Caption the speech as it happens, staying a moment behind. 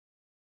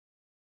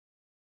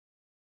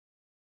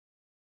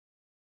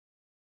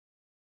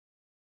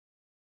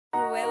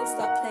Well,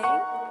 stop playing.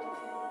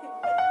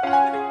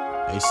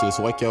 Hey sis,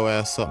 wake your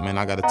ass up, man.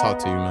 I gotta talk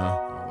to you,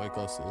 man. Wake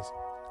up, sis.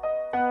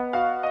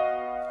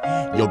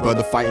 Your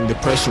brother fighting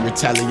depression,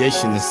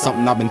 retaliation is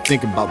something I've been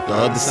thinking about. The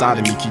other side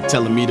of me keep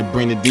telling me to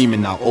bring the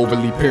demon out.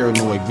 Overly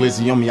paranoid,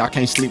 glizzy on me, I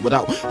can't sleep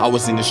without. I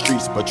was in the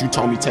streets, but you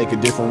told me take a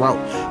different route.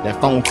 That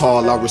phone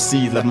call I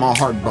received left my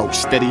heart broke.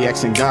 Steady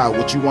asking God,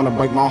 what you wanna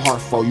break my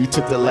heart for? You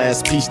took the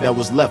last piece that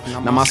was left,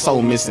 now my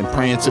soul missing.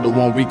 Praying to the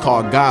one we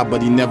call God,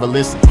 but he never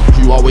listened.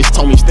 You always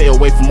told me stay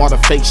away from all the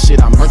fake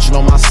shit. I'm merching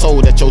on my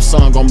soul that your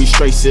son gon' be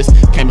straight, sis.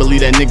 Can't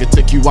believe that nigga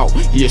took you out,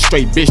 he a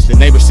straight bitch. The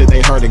neighbors said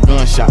they heard a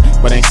gunshot,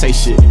 but ain't say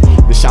shit.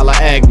 The Shala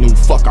Agnew,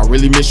 fuck, I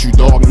really miss you,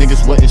 dog.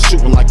 Niggas wasn't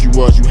shooting like you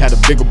was, you had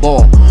a bigger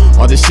ball.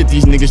 All the shit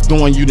these niggas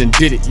doing, you done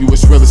did it. You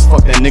was real as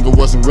fuck, that nigga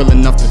wasn't real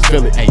enough to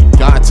feel it. Hey,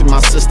 God took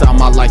my sister out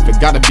my life, it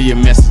gotta be a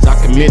message. I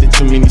committed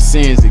too many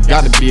sins, it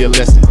gotta be a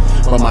lesson.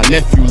 But my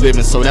nephew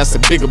living, so that's a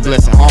bigger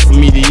blessing. Hard for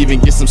me to even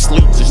get some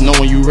sleep, just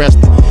knowing you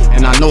resting.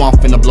 And I know I'm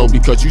finna blow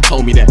because you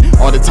told me that.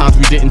 All the times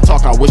we didn't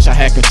talk, I wish I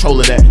had control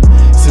of that.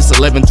 Since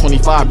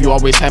 11:25, you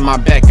always had my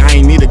back. I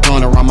ain't need a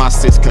gun around my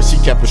sis, cause she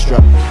kept it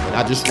strapped. But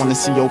I just wanna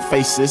see your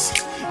faces,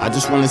 I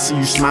just wanna see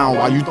you smile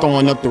while you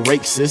throwing up the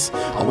rake, sis.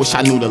 I wish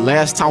I knew the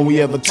last time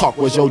we ever talked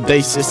was your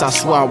day, sis. I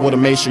swear I would've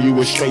made sure you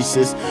was straight,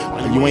 sis.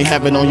 Why you ain't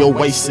have it on your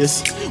waist,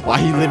 sis? Why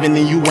he living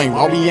and you ain't?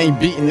 Why we ain't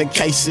beating the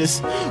cases?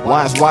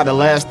 Why the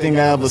last thing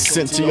I ever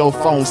sent to your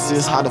phone,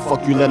 sis? How the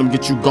fuck you let him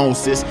get you gone,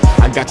 sis?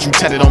 I got you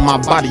tatted on my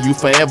body, you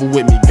forever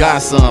with me,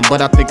 godson.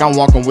 But I think I'm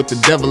walking with the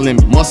devil in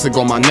me. Months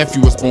ago my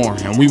nephew was born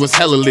and we was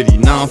hella litty.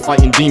 Now I'm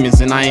fighting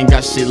demons and I ain't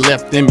got shit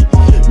left in me.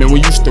 Man, we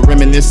used to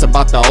reminisce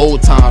about the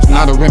old times.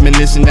 Now the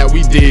reminiscing that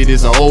we did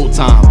is an old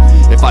time.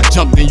 If I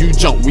jump, then you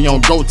jump, we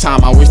on go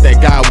time. I wish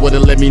that God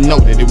would've let me know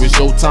that it was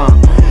your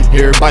time.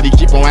 Everybody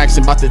keep on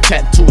asking about the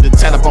tattoo. The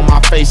tat up on my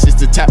face is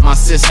the tap my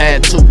sis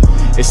had too.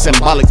 It's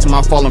symbolic to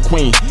my fallen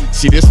queen.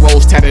 See this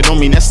rose tatted on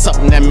me, that's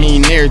something that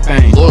mean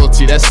everything.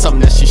 Loyalty, that's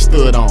something that she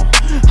stood on.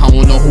 I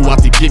don't know who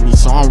out to get me,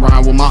 so I'm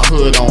riding with my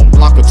hood on.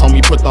 Blanca told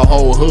me put the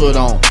whole hood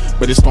on,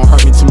 but it's gonna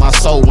hurt me to my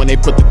soul when they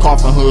put the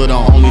coffin hood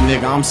on. Only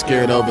nigga I'm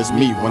scared of is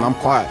me. When I'm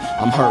quiet,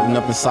 I'm hurting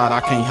up inside, I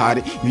can't hide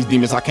it. These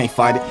demons, I can't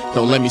fight it.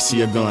 Don't let me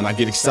see a gun, I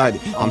get excited.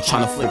 I'm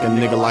trying to flick a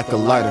nigga like a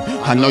lighter.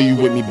 I know you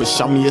with me, but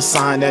show me a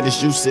sign that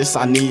it's you, sis.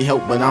 I need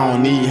help, but I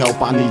don't need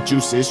help, I need you,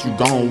 sis. You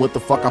gone, what the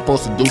fuck I'm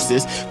supposed to do,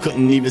 sis?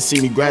 Couldn't even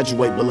see me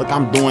graduate, but look,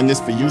 I'm doing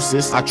this for you,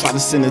 sis. I try to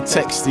send a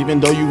text,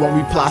 even though you won't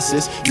reply,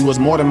 sis. You was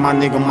more than my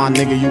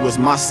nigga, you was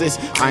my sis.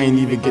 I ain't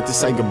even get to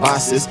say goodbye,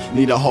 sis.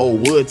 Need a whole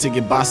wood to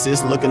get by,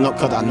 sis. Looking up,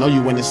 cause I know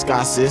you in the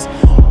sky, sis.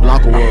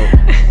 Blanca world.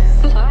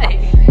 Like,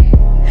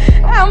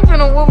 I'm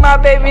finna whoop my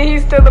baby,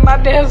 he's still in my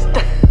damn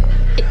stuff.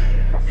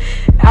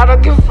 I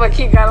don't give a fuck,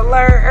 he gotta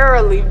learn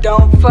early.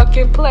 Don't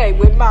fucking play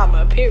with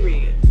mama,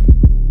 period.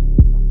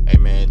 Hey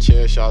man,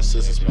 cherish y'all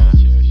sisters, man.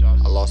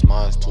 I lost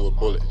mine to a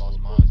bullet.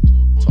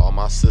 To all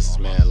my sisters,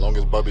 man, as long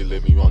as Bubby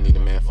living, you don't need a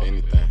man for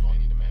anything.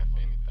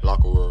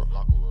 Blanca world.